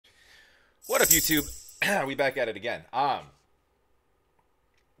What up, YouTube? We back at it again.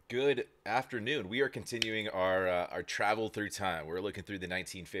 Good afternoon. We are continuing our travel through time. We're looking through the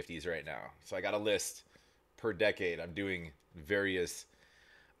 1950s right now. So I got a list per decade. I'm doing various.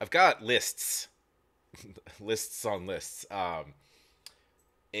 I've got lists, lists on lists.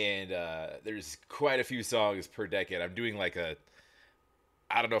 And there's quite a few songs per decade. I'm doing like a.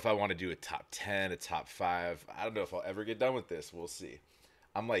 I don't know if I want to do a top 10, a top 5. I don't know if I'll ever get done with this. We'll see.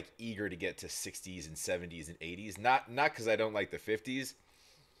 I'm like eager to get to 60s and 70s and 80s. Not because I don't like the 50s.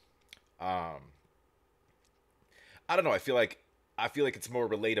 I don't know. I feel like it's more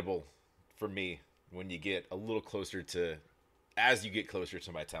relatable for me when you get a little closer to, as you get closer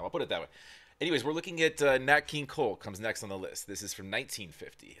to my time. I'll put it that way. Anyways, we're looking at Nat King Cole comes next on the list. This is from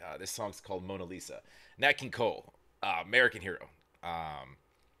 1950. This song's called Mona Lisa. Nat King Cole, American hero,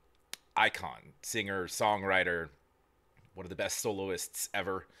 icon, singer, songwriter, one of the best soloists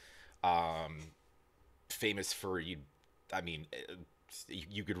ever. Famous for you. I mean,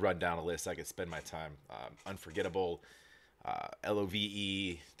 you could run down a list. I could spend my time. Unforgettable, Love,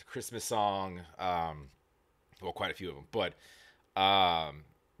 the Christmas song. Well, quite a few of them. But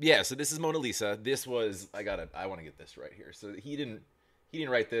yeah. So this is Mona Lisa. This was I want to get this right here. So he didn't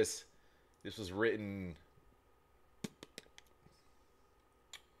write this. This was written.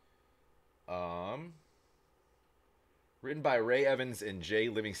 Written by Ray Evans and Jay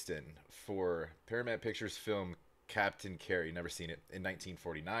Livingston for Paramount Pictures film Captain Carey. Never seen it. In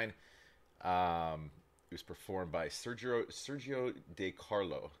 1949. It was performed by Sergio De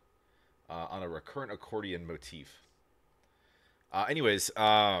Carlo on a recurrent accordion motif. Anyways,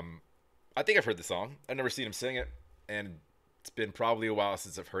 I think I've heard the song. I've never seen him sing it, and it's been probably a while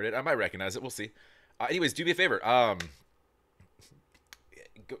since I've heard it. I might recognize it. We'll see. Anyways, do me a favor.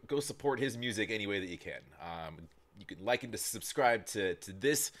 Go support his music any way that you can. You can like and subscribe to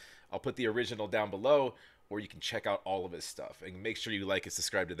this. I'll put the original down below, or you can check out all of his stuff. And make sure you like and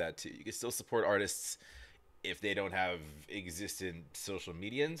subscribe to that too. You can still support artists if they don't have existent social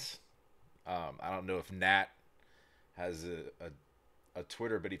medians. I don't know if Nat has a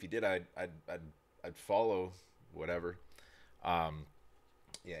Twitter, but if he did, I'd follow whatever. Yeah.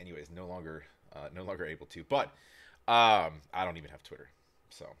 Anyways, no longer able to. But I don't even have Twitter,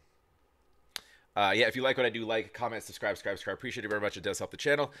 so. Yeah, if you like what I do, like, comment, subscribe. Appreciate it very much. It does help the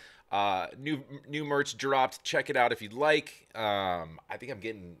channel. New merch dropped. Check it out if you'd like. I think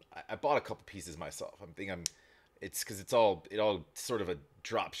I bought a couple pieces myself. It's because it all sort of a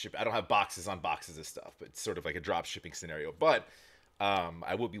drop ship. I don't have boxes on boxes of stuff, but it's sort of like a drop shipping scenario. But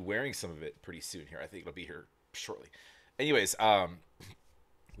I will be wearing some of it pretty soon here. I think it'll be here shortly. Anyways,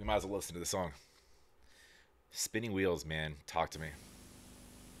 we might as well listen to the song. Spinning Wheels, man. Talk to me.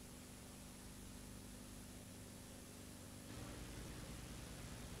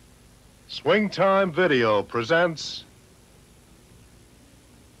 Swing Time Video presents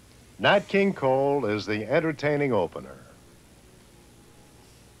Nat King Cole is the entertaining opener.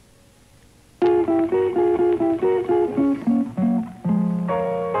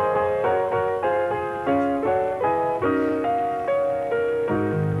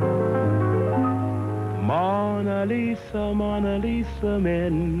 Mona Lisa, Mona Lisa,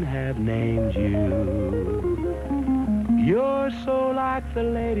 men have named you. You're so like the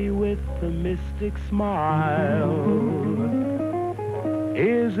lady with the mystic smile.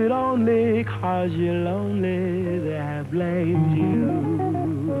 Is it only 'cause you're lonely they have blamed you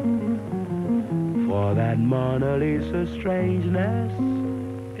for that Mona Lisa strangeness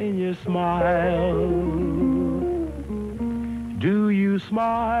in your smile? Do you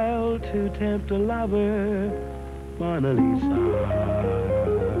smile to tempt a lover, Mona Lisa?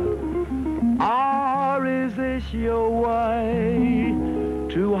 Or is this your way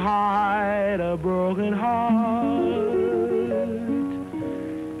to hide a broken heart?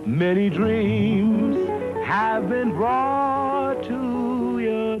 Many dreams have been brought to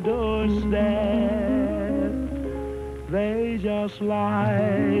your doorstep. They just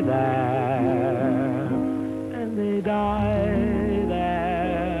lie there and they die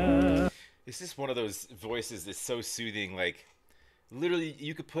there. This is one of those voices that's so soothing, like literally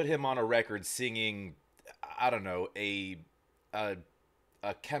you could put him on a record singing, I don't know, a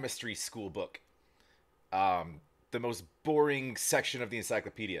chemistry school book, the most boring section of the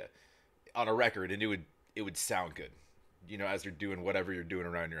encyclopedia on a record, and it would sound good, you know, as you're doing whatever you're doing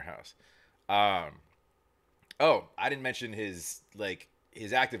around your house. Oh, I didn't mention his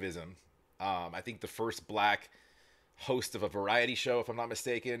activism. I think the first black host of a variety show, if I'm not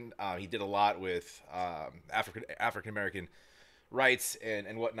mistaken. He did a lot with African American rights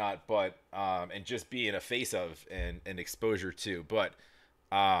and whatnot, but and just being a face of and exposure to. But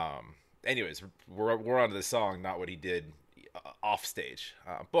anyways, we're on to the song, not what he did off stage.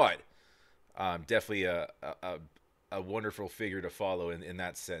 But definitely a wonderful figure to follow in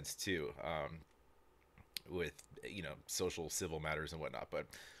that sense too, with social civil matters and whatnot. But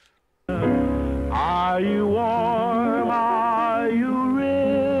Are you warm? Are you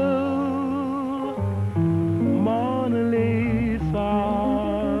real? Mona Lisa.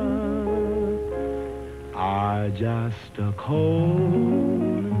 Are just a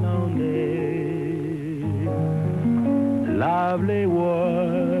cold, lonely, lovely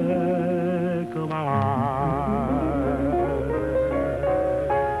work of art.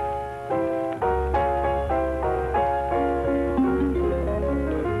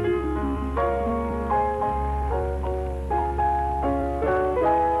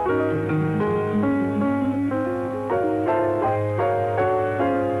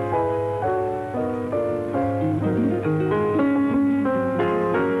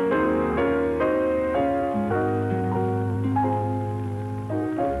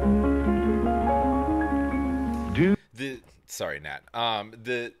 sorry, Nat.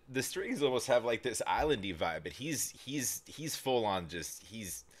 The strings almost have like this islandy vibe, but he's full on just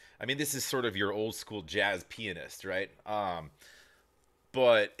he's. I mean, this is sort of your old school jazz pianist, right?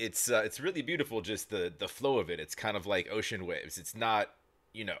 But it's really beautiful. Just the flow of it. It's kind of like ocean waves. It's not,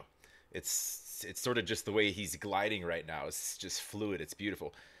 you know, it's sort of just the way he's gliding right now. It's just fluid. It's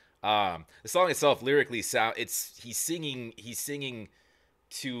beautiful. The song itself lyrically he's singing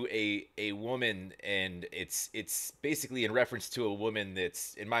to a woman, and it's basically in reference to a woman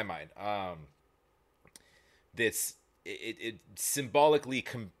that's, in my mind, that's it symbolically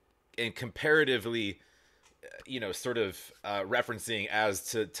and comparatively, sort of referencing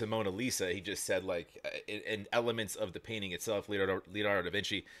as to Mona Lisa. He just said like in elements of the painting itself, Leonardo da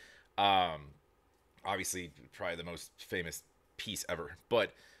Vinci, obviously probably the most famous piece ever,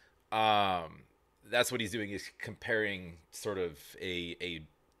 but that's what he's doing, is comparing sort of a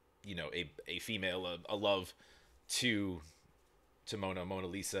female, a love to Mona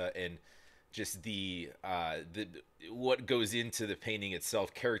Lisa, and just the what goes into the painting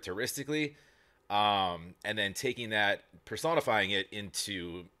itself characteristically, and then taking that, personifying it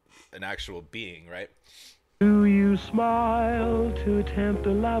into an actual being, right? Do you smile to tempt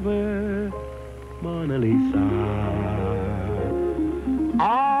a lover, Mona Lisa?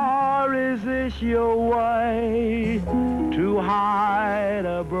 Or is this your way to hide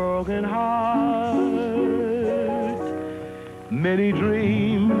a broken heart? Many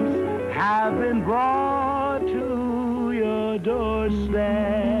dreams have been brought to your doorstep.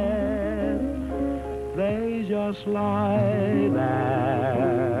 They just lie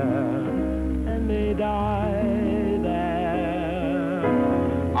there and they die there.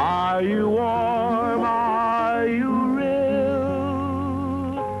 Are you warm? Are you real,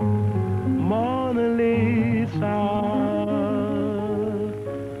 Mona Lisa?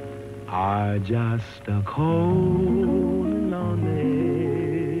 Are just a cold,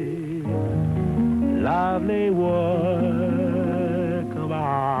 lonely, lovely work of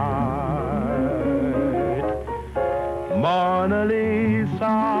art. Mona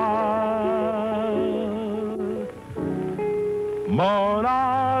Lisa,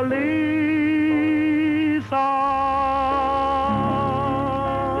 Mona Lisa.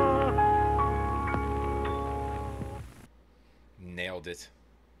 Nailed it.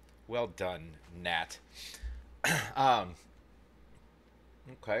 Well done, Nat.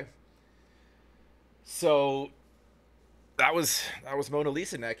 Okay. So that was Mona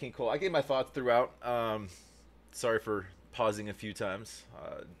Lisa, Nat King Cole. I gave my thoughts throughout. Sorry for pausing a few times.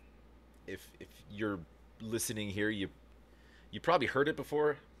 If you're listening here, you probably heard it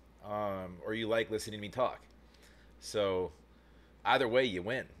before, or you like listening to me talk. So either way, you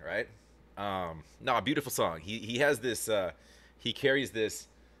win, right? No, a beautiful song. He has this. He carries this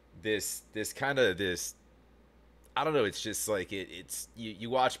kind of this. I don't know. It's just like it's you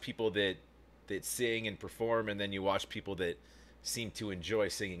watch people that sing and perform, and then you watch people that seem to enjoy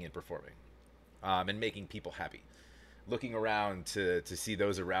singing and performing, and making people happy. Looking around to see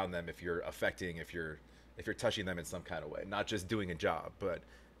those around them, if you're touching them in some kind of way, not just doing a job, but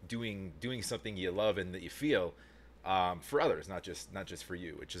doing something you love and that you feel, for others, not just for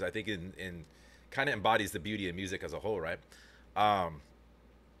you, which is, I think, in kind of embodies the beauty of music as a whole, right?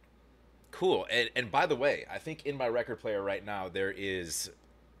 Cool. And by the way, I think in my record player right now there is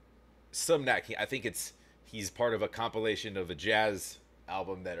some Nat King. I think he's part of a compilation of a jazz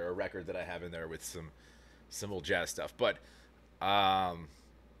album or a record that I have in there with some old jazz stuff. But yeah,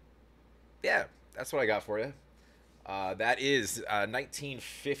 that's what I got for you. That is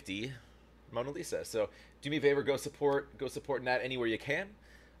 1950 Mona Lisa. So do me a favor, go support Nat anywhere you can.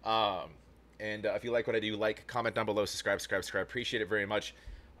 And if you like what I do, like, comment down below, subscribe. Appreciate it very much.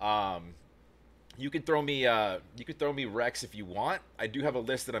 Um, you could throw me Rex if you want. I do have a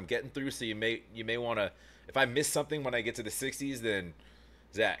list that I'm getting through, so you may want to. If I miss something when I get to the 60s, then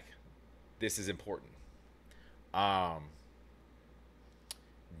Zach, this is important. Um,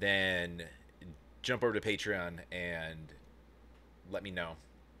 then jump over to Patreon and let me know.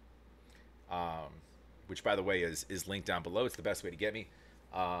 Um, which, by the way, is linked down below. It's the best way to get me.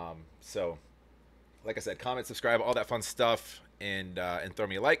 So, like I said, comment, subscribe, all that fun stuff, and throw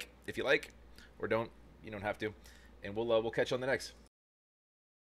me a like if you like, or don't. You don't have to. And we'll catch you on the next.